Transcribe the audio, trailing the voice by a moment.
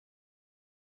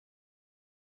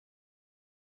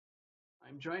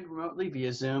I'm joined remotely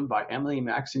via Zoom by Emily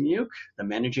Maksymiuk, the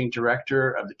Managing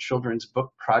Director of the Children's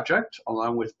Book Project,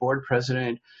 along with Board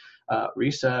President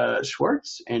Risa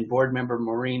Schwartz and Board Member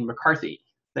Maureen McCarthy.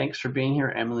 Thanks for being here,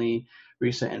 Emily,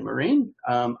 Risa, and Maureen.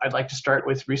 I'd like to start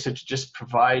with Risa to just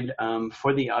provide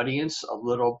for the audience a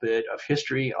little bit of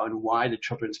history on why the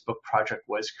Children's Book Project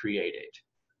was created.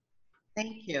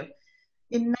 Thank you.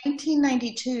 In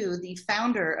 1992, the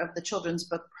founder of the Children's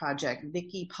Book Project,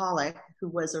 Vicki Pollack, who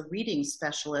was a reading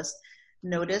specialist,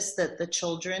 noticed that the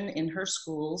children in her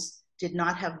schools did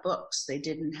not have books. They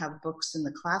didn't have books in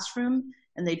the classroom,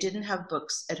 and they didn't have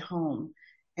books at home.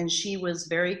 And she was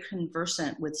very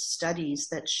conversant with studies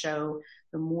that show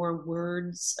the more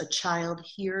words a child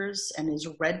hears and is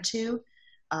read to,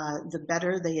 the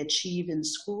better they achieve in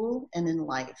school and in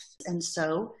life. And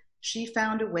so she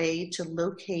found a way to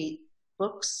locate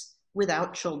books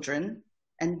without children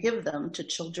and give them to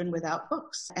children without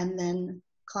books. And then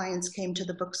clients came to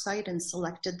the book site and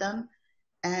selected them,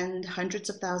 and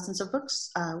hundreds of thousands of books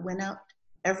went out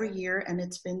every year, and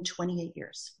it's been 28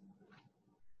 years.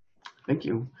 Thank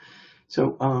you.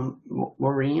 So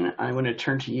Maureen, I want to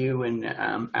turn to you and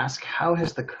ask, how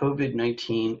has the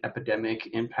COVID-19 epidemic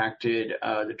impacted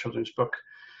the Children's Book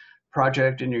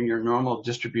Project and in your normal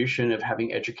distribution of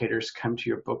having educators come to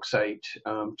your book site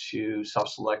to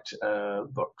self-select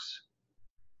books?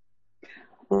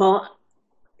 Well,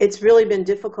 it's really been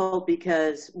difficult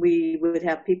because we would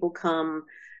have people come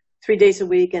 3 days a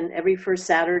week and every first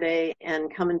Saturday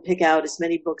and come and pick out as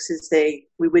many books as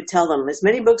we would tell them, as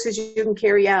many books as you can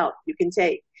carry out, you can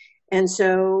take. And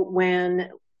so when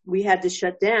we had to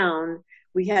shut down,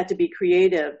 we had to be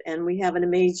creative, and we have an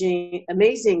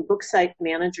amazing book site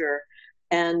manager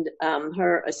and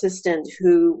her assistant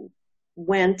who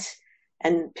went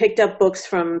and picked up books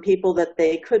from people that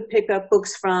they could pick up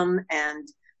books from and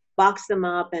boxed them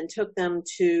up and took them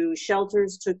to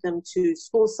shelters, took them to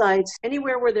school sites,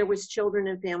 anywhere where there was children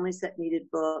and families that needed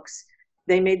books.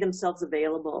 They made themselves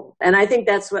available. And I think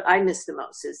that's what I miss the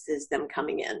most is them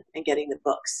coming in and getting the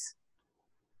books.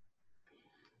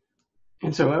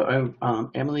 And so,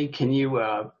 Emily, can you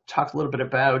talk a little bit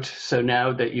about, so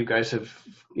now that you guys have,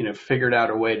 figured out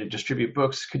a way to distribute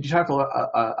books, could you talk a little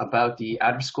about the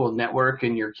out-of-school network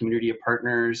and your community of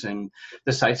partners and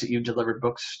the sites that you've delivered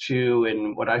books to?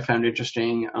 And what I found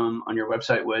interesting on your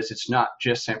website was it's not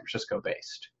just San Francisco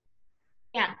based.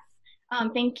 Yeah,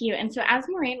 thank you. And so as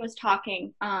Maureen was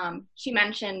talking, she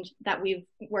mentioned that we've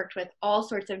worked with all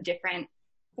sorts of different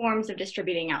forms of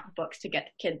distributing out books to get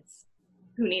to kids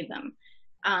who need them.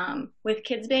 With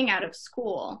kids being out of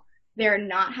school, they're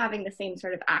not having the same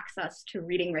sort of access to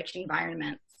reading rich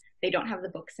environments. They don't have the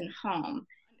books in home.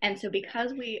 And so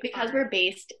because we're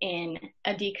based in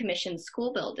a decommissioned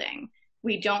school building,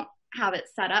 we don't have it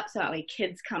set up so that way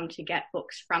kids come to get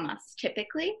books from us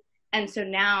typically. And so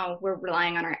now we're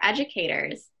relying on our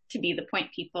educators to be the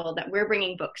point people that we're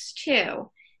bringing books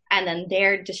to, and then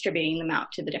they're distributing them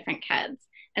out to the different kids.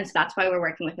 And so that's why we're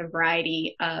working with a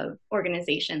variety of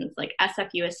organizations like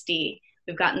SFUSD.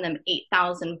 We've gotten them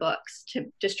 8,000 books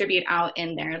to distribute out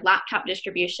in their laptop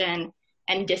distribution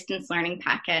and distance learning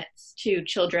packets to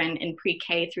children in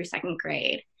pre-K through second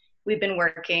grade. We've been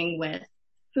working with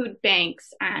food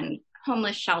banks and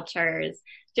homeless shelters,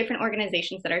 different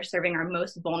organizations that are serving our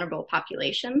most vulnerable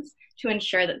populations to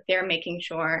ensure that they're making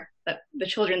sure that the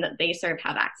children that they serve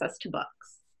have access to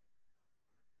books.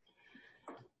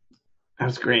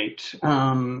 That's great.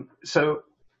 So,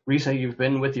 Risa, you've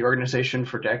been with the organization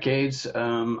for decades.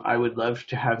 I would love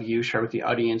to have you share with the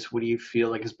audience, what do you feel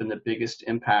like has been the biggest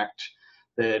impact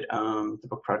that the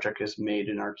book project has made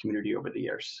in our community over the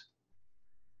years?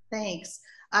 Thanks.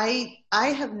 I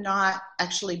have not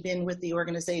actually been with the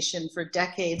organization for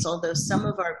decades, although some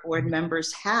of our board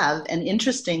members have, and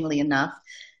interestingly enough,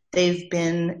 they've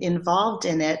been involved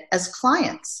in it as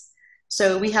clients.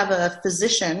 So we have a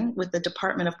physician with the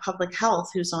Department of Public Health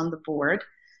who's on the board,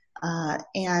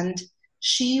 and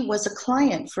she was a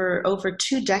client for over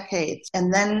 2 decades.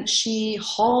 And then she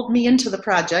hauled me into the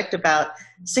project about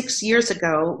 6 years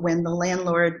ago when the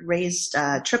landlord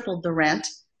tripled the rent,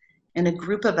 and a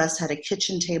group of us had a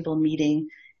kitchen table meeting,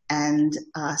 and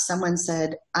someone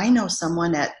said, I know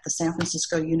someone at the San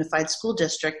Francisco Unified School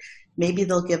District, maybe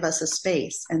they'll give us a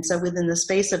space. And so within the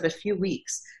space of a few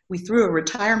weeks, we threw a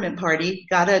retirement party,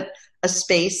 got a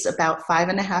space about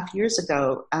 5.5 years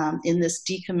ago in this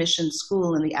decommissioned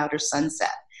school in the Outer Sunset.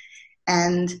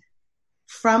 And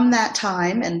from that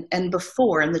time and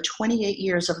before, in the 28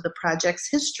 years of the project's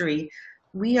history,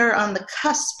 we are on the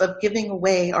cusp of giving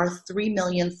away our 3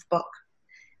 millionth book.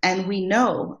 And we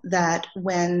know that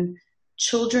when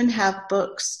children have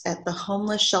books at the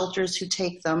homeless shelters who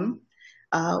take them,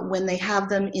 when they have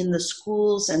them in the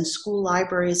schools and school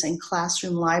libraries and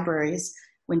classroom libraries,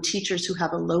 when teachers who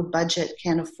have a low budget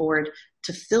can't afford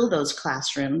to fill those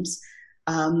classrooms,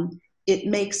 it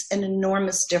makes an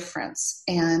enormous difference.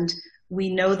 And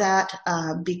we know that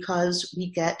because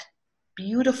we get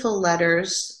beautiful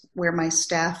letters where my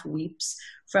staff weeps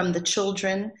from the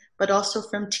children, but also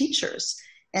from teachers.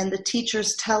 And the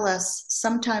teachers tell us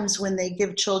sometimes when they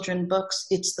give children books,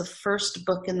 it's the first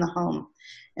book in the home.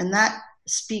 And that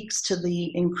speaks to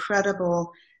the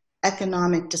incredible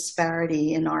economic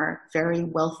disparity in our very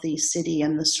wealthy city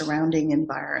and the surrounding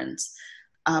environs.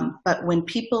 But when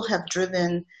people have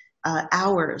driven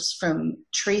hours from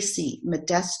Tracy,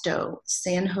 Modesto,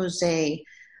 San Jose,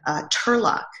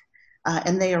 Turlock,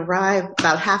 and they arrive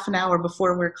about half an hour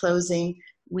before we're closing,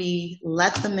 we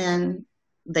let them in,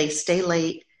 they stay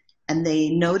late, and they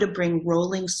know to bring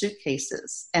rolling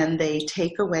suitcases, and they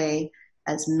take away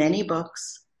as many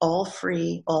books, all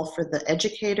free, all for the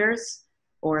educators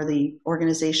or the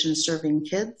organizations serving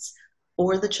kids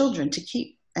or the children to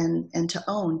keep and to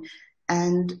own.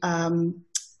 And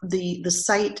the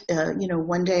site,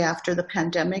 one day after the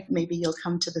pandemic, maybe you'll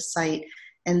come to the site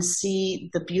and see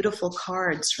the beautiful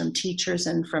cards from teachers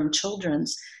and from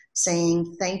children's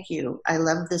saying, thank you, I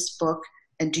love this book,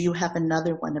 and do you have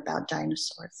another one about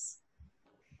dinosaurs?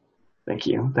 Thank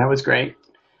you. That was great.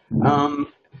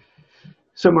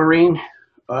 So Maureen,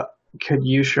 could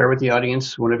you share with the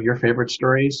audience one of your favorite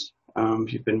stories?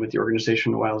 You've been with the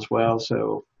organization a while as well,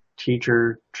 so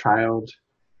teacher, child.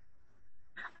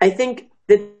 I think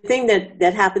the thing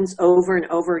that happens over and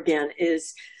over again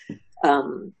is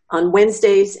on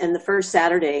Wednesdays and the first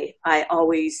Saturday, I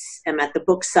always am at the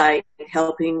book site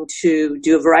helping to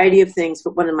do a variety of things.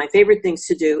 But one of my favorite things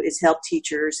to do is help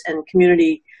teachers and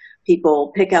community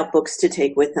people pick out books to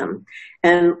take with them.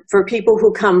 And for people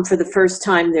who come for the first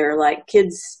time, they're like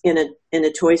kids in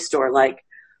a toy store, like,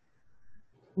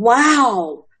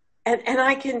 wow. And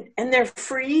I can, and they're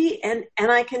free and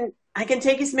I can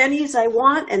take as many as I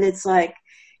want. And it's like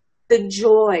the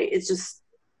joy is just,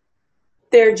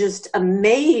 they're just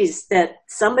amazed that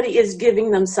somebody is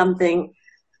giving them something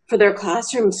for their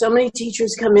classroom. So many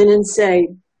teachers come in and say,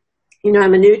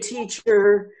 I'm a new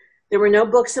teacher. There were no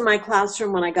books in my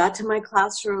classroom when I got to my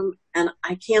classroom, and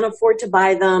I can't afford to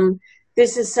buy them.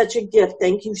 This is such a gift.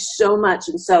 Thank you so much.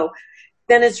 And so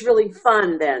then it's really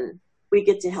fun. Then we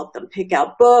get to help them pick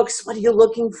out books. What are you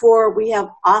looking for? We have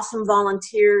awesome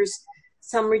volunteers,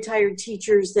 some retired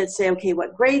teachers that say, okay,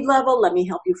 what grade level? Let me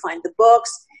help you find the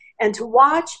books. And to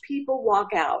watch people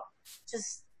walk out,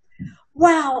 just,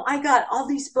 wow, I got all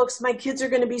these books. My kids are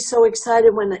going to be so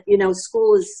excited when, when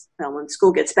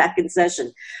school gets back in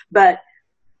session. But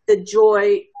the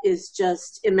joy is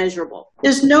just immeasurable.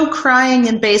 There's no crying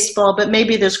in baseball, but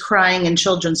maybe there's crying in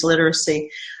children's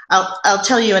literacy. I'll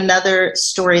tell you another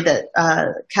story that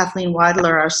Kathleen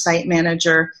Weidler, our site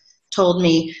manager, told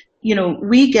me.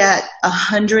 We get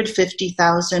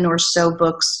 150,000 or so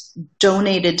books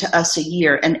donated to us a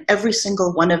year, and every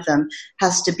single one of them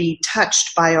has to be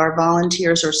touched by our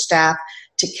volunteers or staff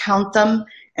to count them.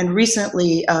 And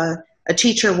recently, a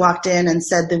teacher walked in and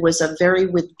said there was a very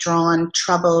withdrawn,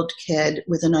 troubled kid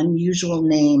with an unusual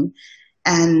name.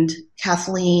 And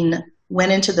Kathleen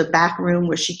went into the back room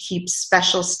where she keeps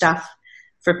special stuff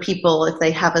for people if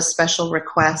they have a special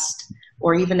request,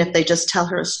 or even if they just tell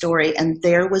her a story. And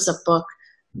there was a book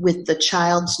with the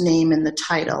child's name in the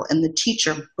title. And the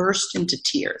teacher burst into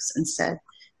tears and said,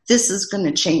 this is going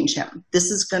to change him. This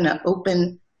is going to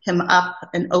open him up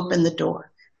and open the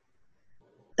door.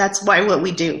 That's why what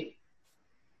we do.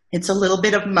 It's a little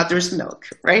bit of mother's milk,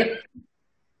 right?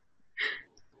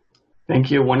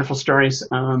 Thank you. Wonderful stories.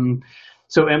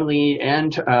 So Emily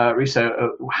and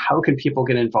Risa, how can people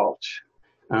get involved?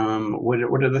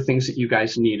 What are the things that you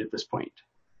guys need at this point?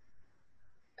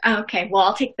 Okay, well,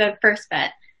 I'll take the first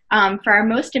bit. For our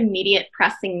most immediate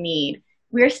pressing need,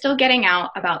 we're still getting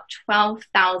out about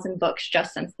 12,000 books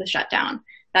just since the shutdown.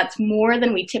 That's more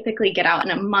than we typically get out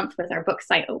in a month with our book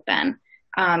site open.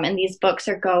 And these books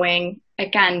are going,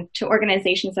 again, to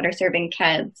organizations that are serving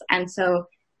kids. And so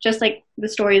just like the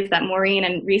stories that Maureen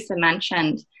and Risa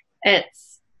mentioned,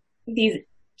 it's these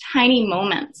tiny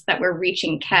moments that we're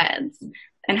reaching kids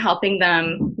and helping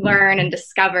them learn and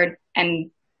discover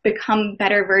and become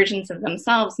better versions of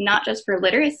themselves, not just for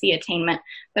literacy attainment,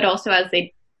 but also as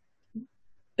they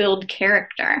build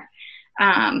character.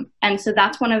 And so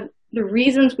that's one of the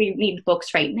reasons we need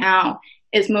books right now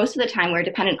is most of the time we're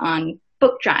dependent on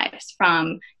book drives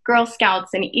from Girl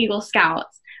Scouts and Eagle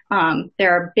Scouts.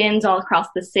 There are bins all across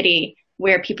the city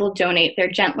where people donate their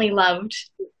gently loved,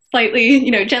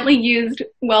 slightly, gently used,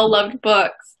 well-loved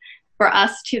books for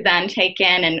us to then take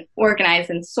in and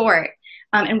organize and sort.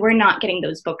 And we're not getting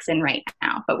those books in right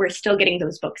now, but we're still getting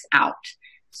those books out.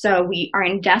 So we are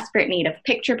in desperate need of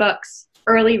picture books,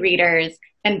 early readers,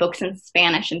 and books in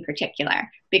Spanish in particular,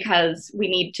 because we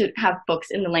need to have books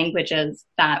in the languages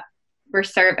that we're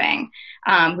serving.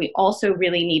 We also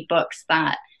really need books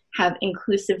that have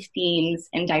inclusive themes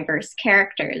and diverse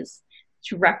characters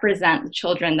to represent the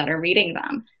children that are reading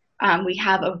them. We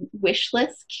have a wish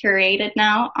list curated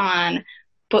now on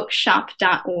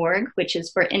bookshop.org, which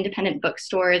is for independent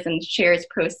bookstores and shares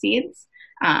proceeds.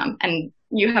 And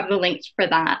you have the links for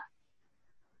that.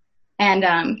 And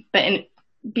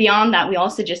beyond that, we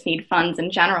also just need funds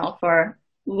in general for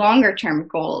longer term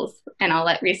goals. And I'll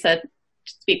let Risa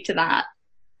speak to that.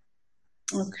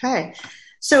 Okay.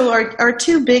 So our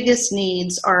two biggest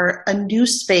needs are a new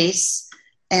space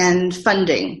and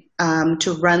funding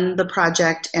to run the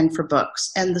project and for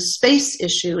books. And the space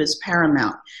issue is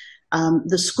paramount.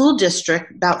 The school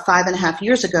district about 5.5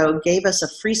 years ago gave us a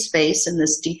free space in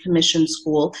this decommissioned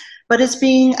school, but it's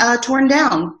being torn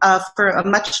down for a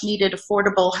much needed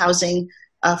affordable housing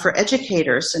for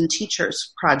educators and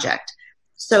teachers project.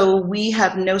 So we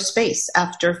have no space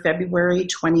after February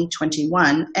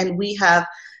 2021, and we have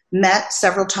met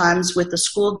several times with the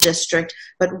school district,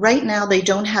 but right now they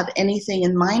don't have anything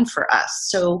in mind for us.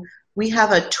 So we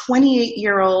have a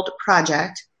 28-year-old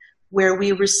project where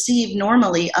we receive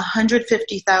normally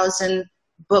 150,000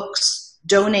 books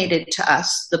donated to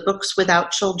us, the Books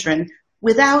Without Children,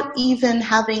 without even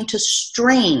having to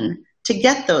strain to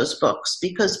get those books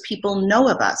because people know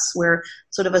of us. We're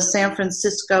sort of a San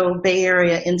Francisco Bay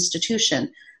Area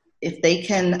institution. If they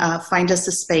can find us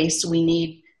a space, we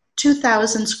need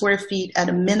 2,000 square feet at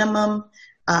a minimum.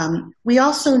 We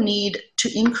also need to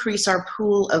increase our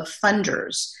pool of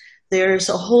funders. There's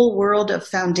a whole world of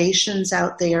foundations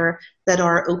out there that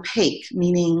are opaque,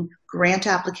 meaning grant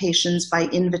applications by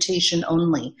invitation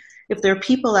only. If there are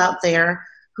people out there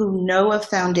who know of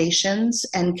foundations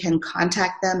and can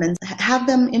contact them and have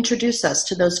them introduce us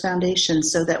to those foundations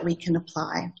so that we can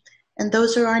apply. And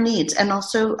those are our needs. And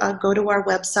also go to our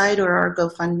website or our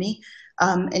GoFundMe,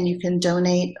 and you can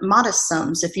donate modest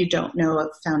sums if you don't know of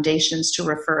foundations to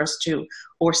refer us to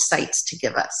or sites to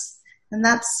give us. And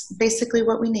that's basically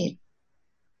what we need.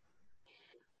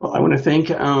 Well, I want to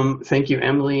thank you,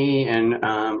 Emily and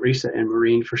Risa and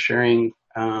Maureen, for sharing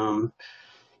all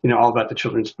about the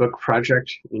Children's Book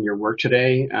Project and your work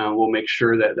today. We'll make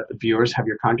sure that the viewers have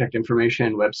your contact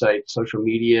information, website, social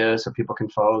media, so people can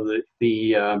follow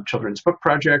the Children's Book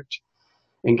Project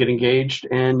and get engaged.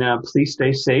 And please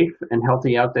stay safe and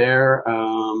healthy out there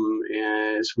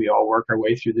as we all work our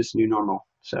way through this new normal.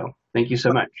 So thank you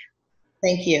so much.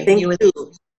 Thank you. Thank you.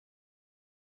 you.